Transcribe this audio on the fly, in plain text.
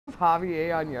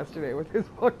Javier on yesterday with his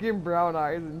fucking brown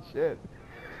eyes and shit?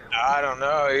 I don't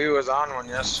know. He was on one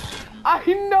yesterday. I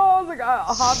know. I was like,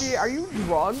 Javier, are you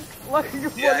drunk? Like,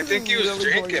 Yeah, I think he was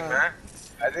drinking, man.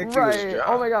 I think he was drunk.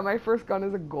 Oh my god, my first gun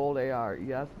is a gold AR.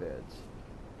 Yes, bitch.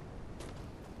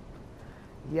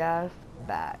 Yes,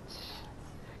 batch.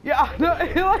 Yeah, no,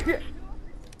 like,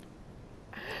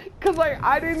 cause like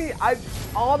I didn't eat,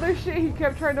 all this shit he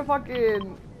kept trying to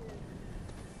fucking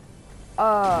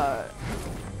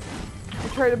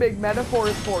try to make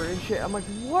metaphors for it and shit. I'm like,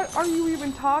 what are you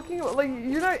even talking about? Like,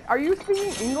 you're not, are you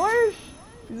speaking English?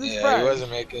 Yeah, he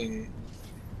wasn't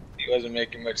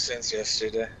making much sense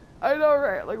yesterday. I know,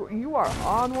 right? Like, you are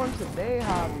on one today,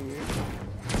 Javi.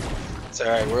 It's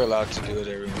alright, we're allowed to do it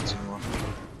every once in a while.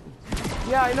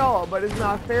 Yeah, I know, but it's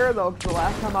not fair though, because the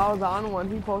last time I was on one,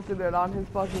 he posted it on his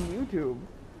fucking YouTube.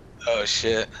 Oh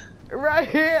shit. Right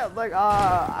here, like,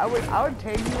 I would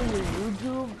tag you in your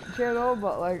YouTube channel,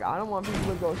 but like, I don't want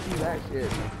people to go see that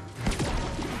shit.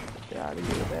 Get out of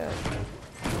here with that.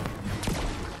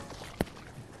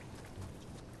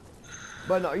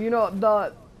 But no, you know,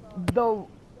 the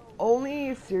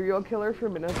only serial killer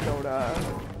from Minnesota,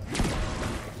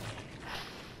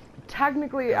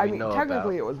 technically, I mean,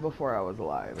 technically it was before I was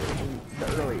alive, in the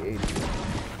early 80s.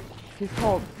 He's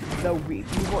called the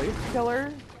Weepy Voice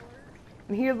Killer.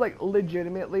 And he is like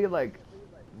legitimately like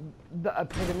the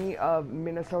epitome of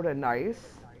Minnesota nice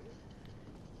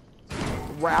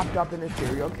wrapped up in a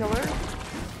serial killer.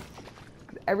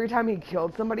 Every time he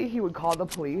killed somebody, he would call the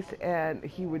police and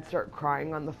he would start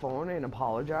crying on the phone and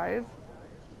apologize.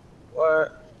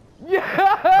 What?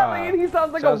 Yeah, and he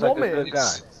sounds like a woman. Like a good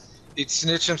guy. He'd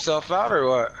snitch himself out or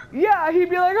what? Yeah, he'd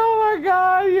be like, oh my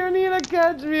god, you need to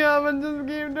catch me up and just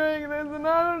keep doing this and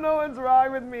I don't know what's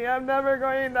wrong with me. I'm never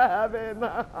going to heaven.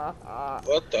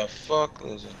 What the fuck,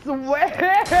 Lizzo?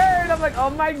 Swear! And I'm like,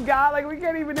 oh my god, like we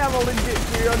can't even have a legit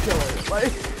serial killer.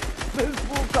 Like, this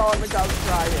fool calling the cops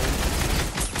crying.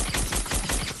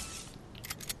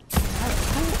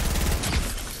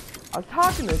 I was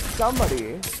talking to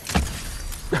somebody.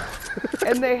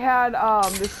 And they had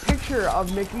this picture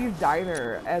of Mickey's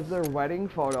Diner as their wedding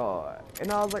photo. And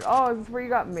I was like, oh, is this where you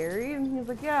got married? And he was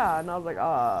like, yeah. And I was like,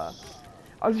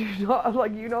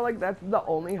 like, that's the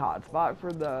only hotspot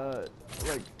for the,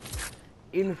 like,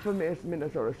 infamous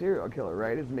Minnesota serial killer,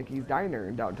 right? Is Mickey's Diner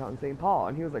in downtown St. Paul.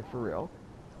 And he was like, for real?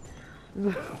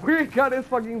 Where he got his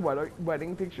fucking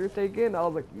wedding pictures taken? I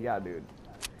was like, yeah, dude.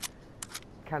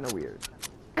 Kind of weird.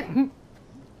 A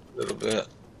little bit.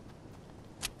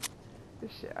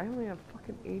 This shit, I only have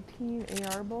fucking 18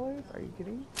 AR bullets? Are you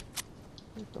kidding?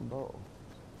 Here's some bull.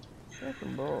 Here's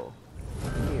some bull.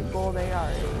 You need a gold AR.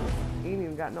 He ain't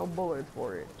even got no bullets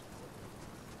for it.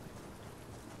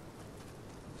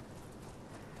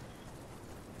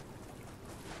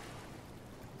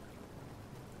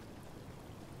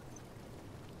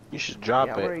 You should drop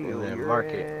it Where are and you? then You're mark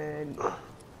in it.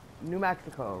 New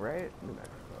Mexico, right? New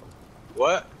Mexico.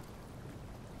 What?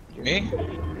 You're Me?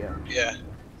 Yeah. Yeah.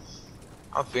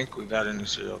 I don't think we got any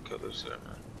serial killers there,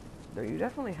 man. No, you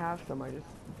definitely have some. I just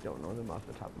don't know them off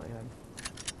the top of my head.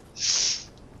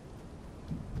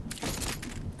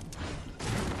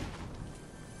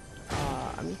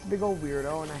 I'm just a big old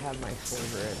weirdo, and I have my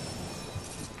favorite.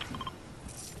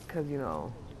 Cause you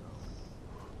know,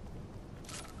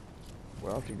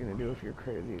 what else are you gonna do if you're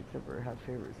crazy except for have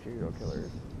favorite serial killers?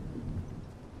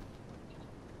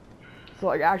 So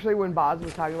like actually when Boz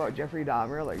was talking about Jeffrey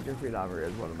Dahmer, like Jeffrey Dahmer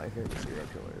is one of my favorite serial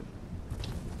killers.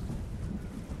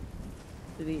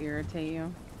 Did he irritate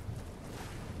you?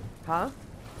 Huh?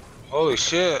 Holy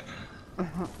shit.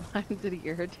 Did he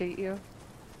irritate you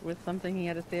with something he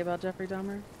had to say about Jeffrey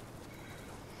Dahmer?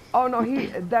 Oh no,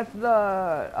 that's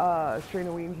the strain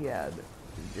of weed he had,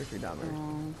 Jeffrey Dahmer.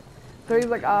 Oh. So he's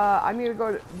like, I need to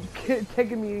go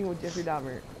take a meeting with Jeffrey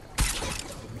Dahmer.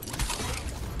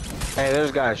 Hey,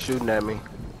 there's guys shooting at me.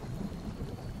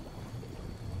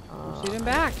 Shoot him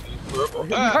back.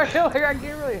 Like, I can't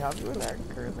really help you with that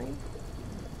currently.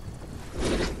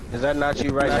 Is that not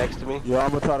you right next to me? Yeah,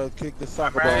 I'm gonna try to kick the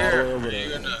soccer ball all the way over there.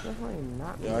 Definitely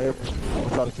not. Yeah, I'm gonna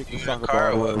try to kick the soccer ball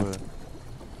all the way over there.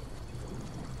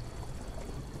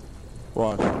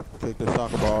 Watch, kick the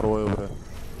soccer ball all the way over there.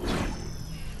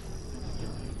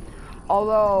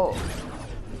 Although,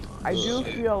 I do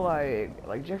feel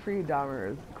like Jeffrey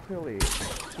Dahmer is clearly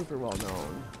super well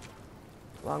known,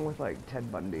 along with like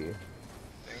Ted Bundy.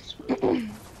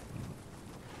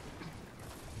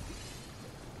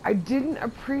 I didn't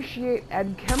appreciate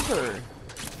Ed Kemper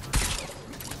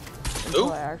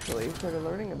until I actually started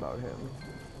learning about him.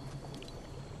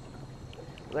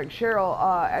 Like Cheryl,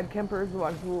 Ed Kemper is the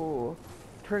one who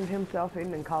turned himself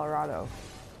in Colorado.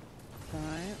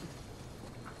 Alright.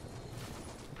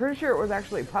 Pretty sure it was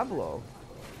actually Pablo.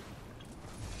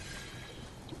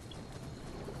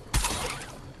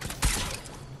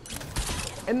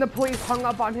 And the police hung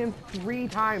up on him 3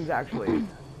 times, actually.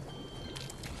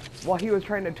 While he was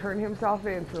trying to turn himself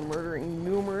in for murdering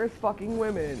numerous fucking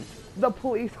women. The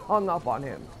police hung up on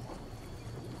him.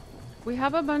 We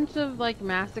have a bunch of like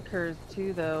massacres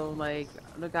too, though. Like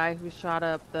the guy who shot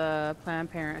up the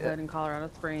Planned Parenthood in Colorado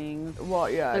Springs. Well,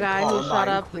 yeah. The guy who shot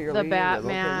up clearly, the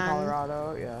Batman. In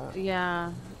Colorado, yeah.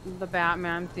 Yeah, the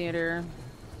Batman theater.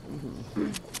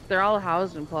 They're all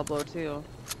housed in Pueblo too.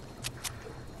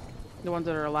 The ones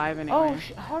that are alive anyway.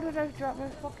 Oh, how did I drop my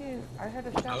fucking... I had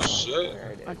a shot. Oh,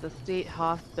 shit. At the state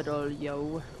hospital,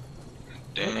 yo.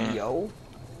 Damn. Yo.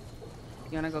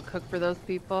 You wanna go cook for those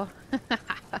people?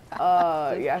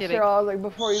 Yeah, kidding. sure. I was like,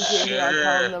 before you came here, I was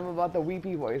telling them about the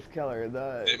Weepy Voice killer,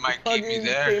 the They might keep me fucking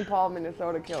there. St. Paul,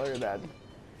 Minnesota killer, that's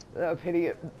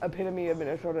the epitome of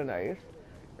Minnesota nice.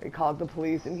 He calls the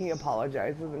police and he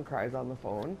apologizes and cries on the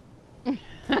phone.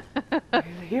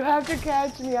 You have to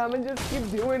catch me, I'm gonna just keep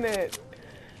doing it.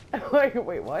 Like,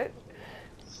 wait, what?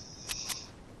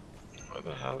 What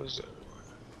the hell is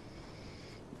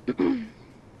that?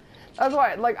 That's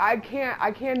why, like, I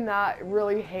cannot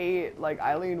really hate, like,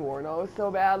 Eileen Warnos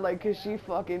so bad, like, cause she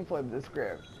fucking flipped the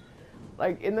script.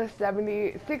 Like, in the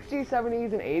 60s,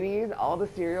 70s, and 80s, all the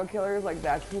serial killers, like,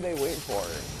 that's who they wait for.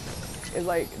 Is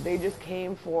like, they just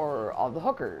came for all the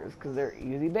hookers, cause they're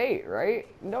easy bait, right?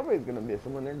 Nobody's gonna miss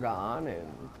them when they're gone, and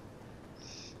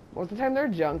most of the time they're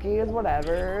junkies,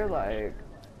 whatever, like.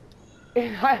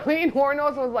 And Eileen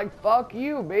Warnos was like, fuck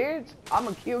you, bitch.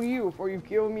 I'ma kill you before you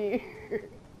kill me.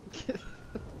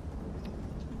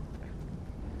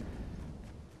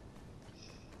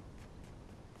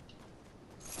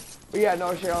 But yeah,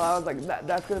 no, Cheryl, I was like,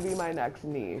 that's gonna be my next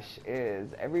niche, is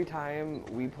every time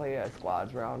we play a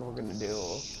squads round, we're gonna do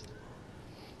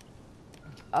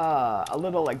a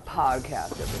little, like,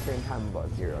 podcast at the same time about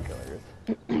serial killers.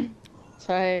 That's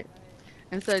right.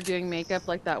 Instead of doing makeup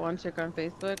like that one chick on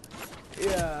Facebook.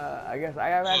 Yeah, I guess I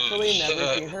have actually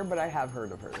never seen her, but I have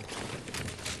heard of her.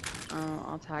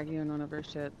 I'll tag you in one of her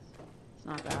shits. It's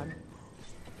not bad.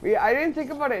 Yeah, I didn't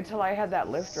think about it until I had that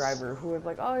Lyft driver who was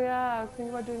like, oh yeah, I was thinking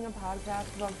about doing a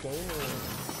podcast about gaming.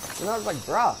 And I was like,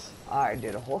 bruh, I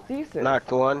did a whole thesis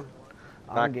Knocked one.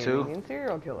 on Knocked gaming two. and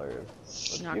serial killers.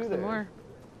 Let's Knock do some this. more.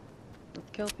 Let's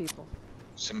kill people.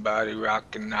 Somebody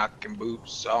rocking, knocking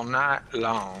boots all night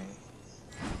long.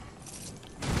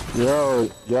 Yo,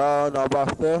 y'all know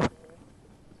about stuff?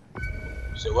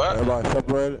 So what? Everybody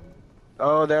separated?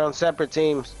 Oh, they're on separate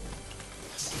teams.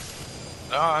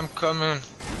 No, I'm coming.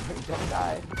 Don't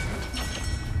die.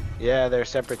 Yeah, they're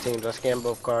separate teams. I scanned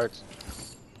both cards.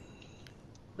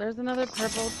 There's another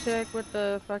purple chick with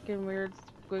the fucking weird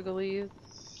squigglies.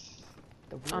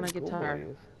 The On a weird guitar.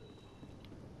 schoolboys.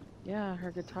 Yeah,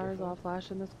 her guitar's all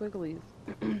flashing the squigglies.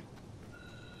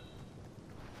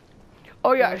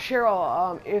 Oh yeah,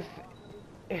 Cheryl,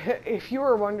 if you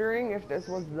were wondering if this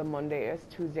was the Mondayest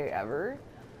Tuesday ever,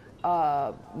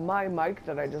 my mic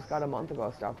that I just got a month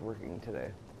ago stopped working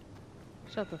today.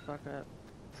 Shut the fuck up.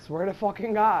 Swear to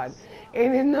fucking God.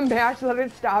 And in the match that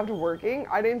it stopped working,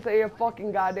 I didn't say a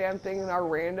fucking goddamn thing, and our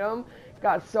random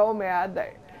got so mad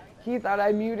that he thought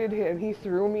I muted him. He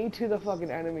threw me to the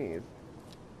fucking enemies.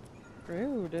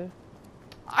 Rude.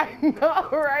 I know,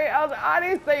 right? I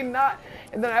didn't say not.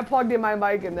 And then I plugged in my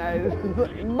mic and that is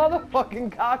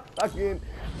motherfucking cocksucking.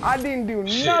 I didn't do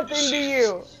nothing to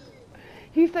you.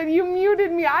 He said, you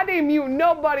muted me. I didn't mute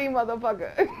nobody,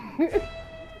 motherfucker.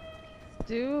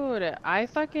 Dude, I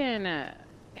fucking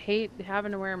hate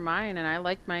having to wear mine, and I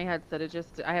like my headset.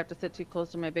 I have to sit too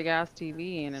close to my big ass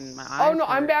TV, and my eyes Oh no,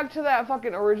 hurt. I'm back to that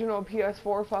fucking original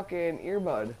PS4 fucking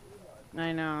earbud.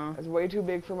 I know. It's way too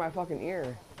big for my fucking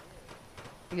ear.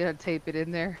 You gotta tape it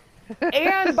in there.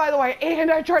 And, by the way,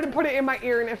 I tried to put it in my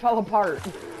ear and it fell apart.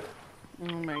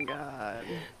 Oh my god.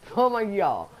 So I'm like,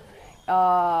 y'all,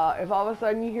 if all of a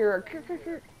sudden you hear a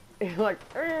it's like,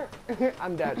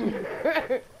 I'm dead.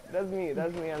 That's me,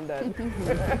 I'm dead.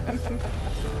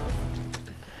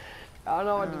 I don't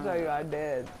know what to tell you, I'm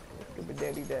dead. Stupid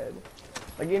daddy dead.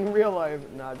 Like in real life,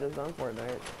 not just on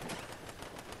Fortnite.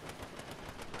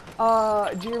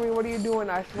 Jeremy, what are you doing?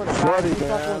 I swear to God, you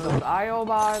fucking with those IO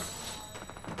bots.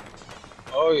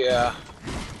 Oh yeah.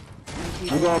 You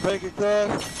gonna make it,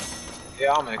 cuz?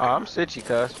 Yeah, I'll make it. I'm Sitchy,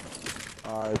 cuz.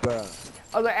 Alright, bet.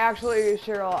 Oh, actually,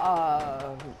 Cheryl,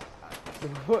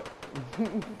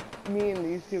 me and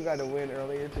these two got a win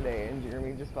earlier today, and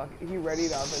Jeremy just he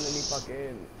readied up and then he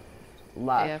fucking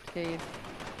left. AFK'd.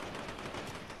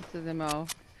 This is MO.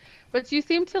 But you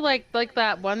seem to like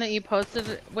that one that you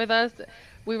posted with us.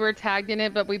 We were tagged in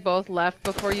it, but we both left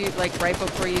before you, like right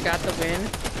before you got the win.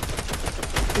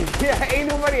 Yeah, ain't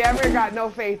nobody ever got no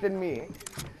faith in me.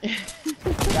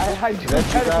 I do Is that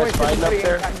you guys fighting up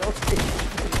there?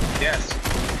 Yes.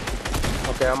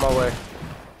 Okay, on my way.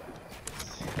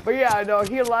 But yeah, no,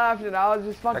 he left and I was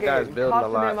just fucking cussing him.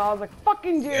 I was like,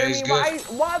 fucking Jeremy,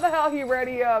 why the hell he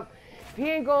ready up? If he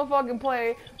ain't gonna fucking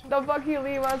play, the fuck he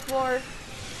leave us for?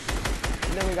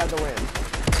 And then we got the win.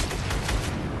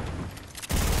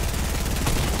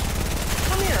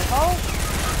 Come here, ho.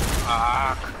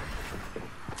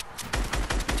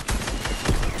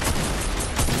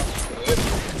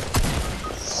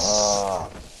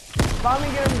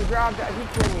 Finally get him to drop that. He's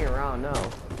turning me around, no.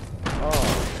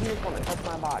 Oh, he just want to touch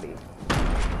my body.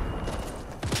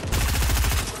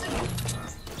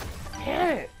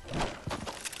 Damn it!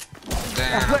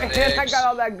 Damn, and I got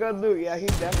all that good loot. Yeah, he's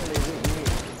definitely looting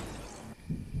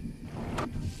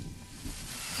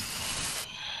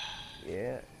me.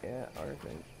 Yeah, Arthur.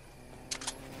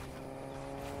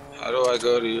 How do I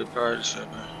go to your party,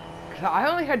 man? I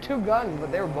only had 2 guns,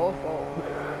 but they were both full.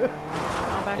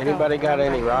 Anybody got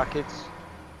any rockets?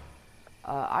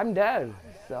 I'm dead,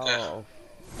 so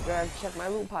you gotta check my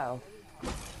loot pile.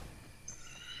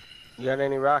 You got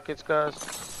any rockets, guys?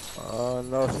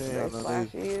 No, she ain't got none.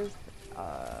 Flashies.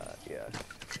 Yeah.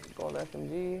 Gold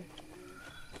SMG.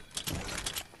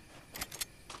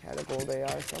 Had a gold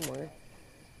AR somewhere.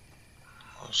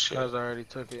 Oh shit. Guys already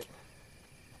took it.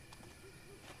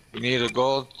 You need a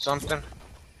gold something?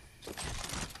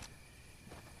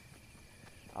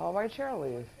 Oh, why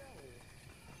Charlie?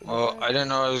 Well, I didn't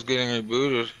know I was getting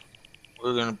rebooted.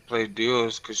 We were gonna play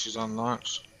duos because she's on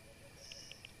launch.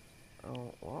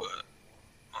 Oh, well.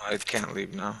 But I can't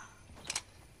leave now.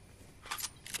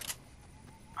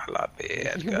 I love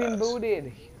it, You've been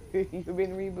booted. You've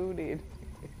been rebooted.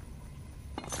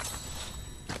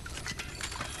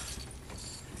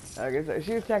 Like I said,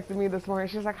 she was texting me this morning.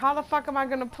 She was like, "How the fuck am I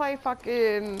gonna play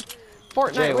fucking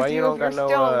Fortnite Jay, why with you you don't if you're got still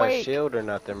no awake?" shield or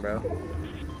nothing, bro?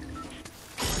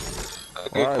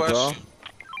 Good Alright, question.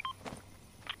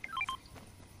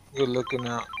 Good looking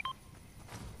out.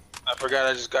 I forgot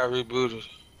I just got rebooted.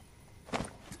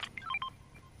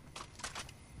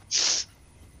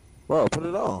 Bro, put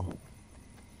it on.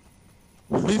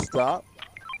 He stopped.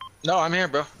 No, I'm here,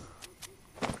 bro.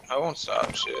 I won't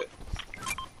stop shit.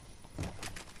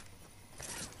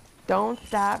 Don't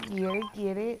stop,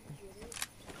 get it.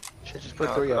 Should just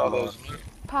put 3 on those.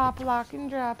 Pop, lock, and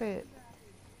drop it.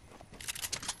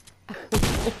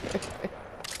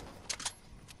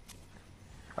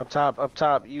 Up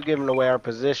top, you giving away our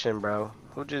position, bro.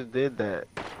 Who just did that?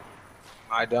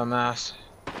 My dumbass.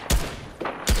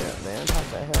 Yeah, man, top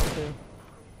that hell too.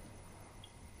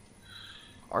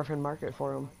 Orphan market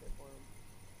for him.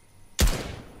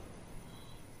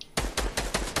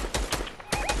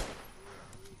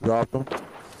 Dropped him.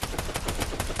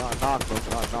 Not knocked him,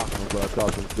 but I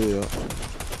dropped him still.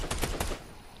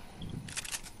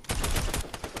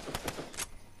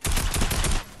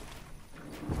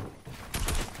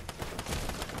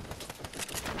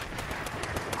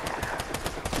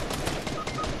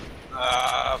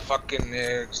 Fucking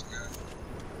niggas, man.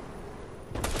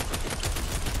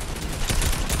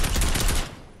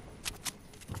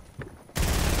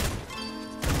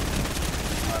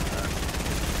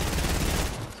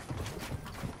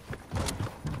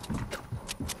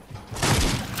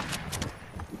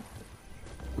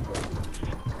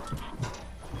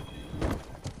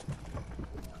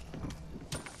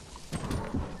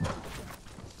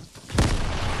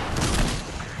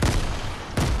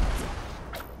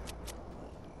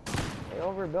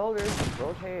 Builders,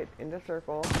 rotate in the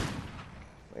circle.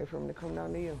 Wait for him to come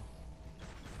down to you.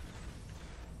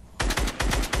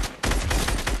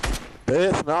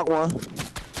 Dead, knock one.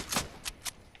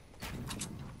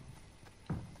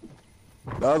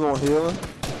 The other one healing.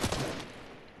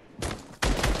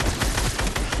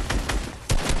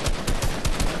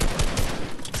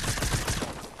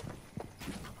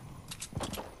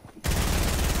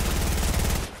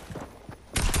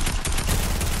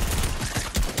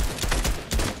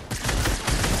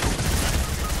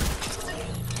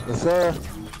 Yes, sir.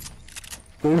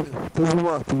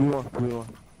 2v1.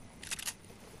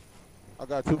 I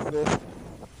got 2 fish.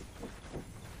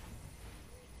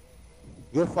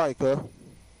 Good fight, cuz.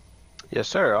 Yes,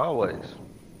 sir, always.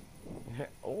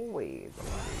 Always.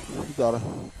 You got it.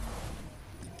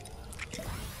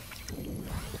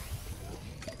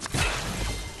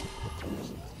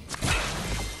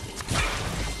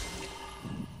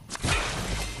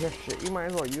 Yeah, shit, you might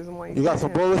as well use them while You got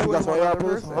some bullets? You got some AR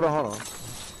bullets? person. Hold on.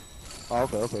 Oh,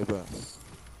 okay, bet.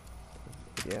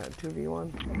 Yeah,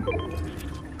 2v1.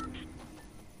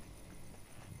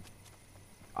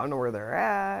 I don't know where they're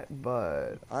at,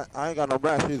 but I ain't got no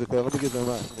match either, cuz. Let me get them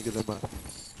match.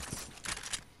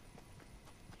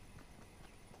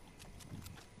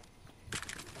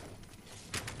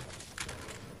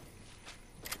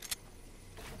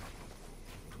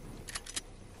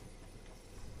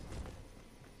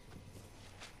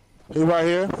 He right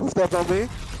here. Footsteps on me.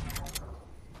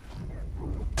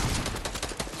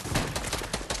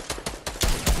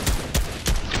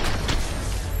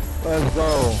 Let's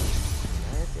go.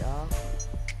 nice, y'all.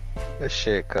 Good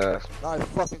shit, cuz. Nice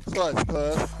fucking clutch,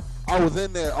 cuz. I was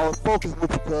in there. I was focused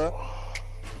with you, cuz.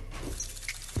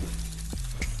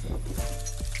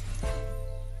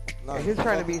 Nice He's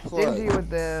trying to be fucking clutch. stingy with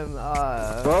them.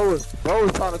 Bro was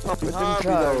trying to come behind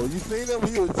me, chugs. though. You seen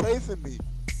him? He was chasing me.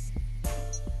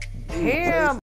 Damn.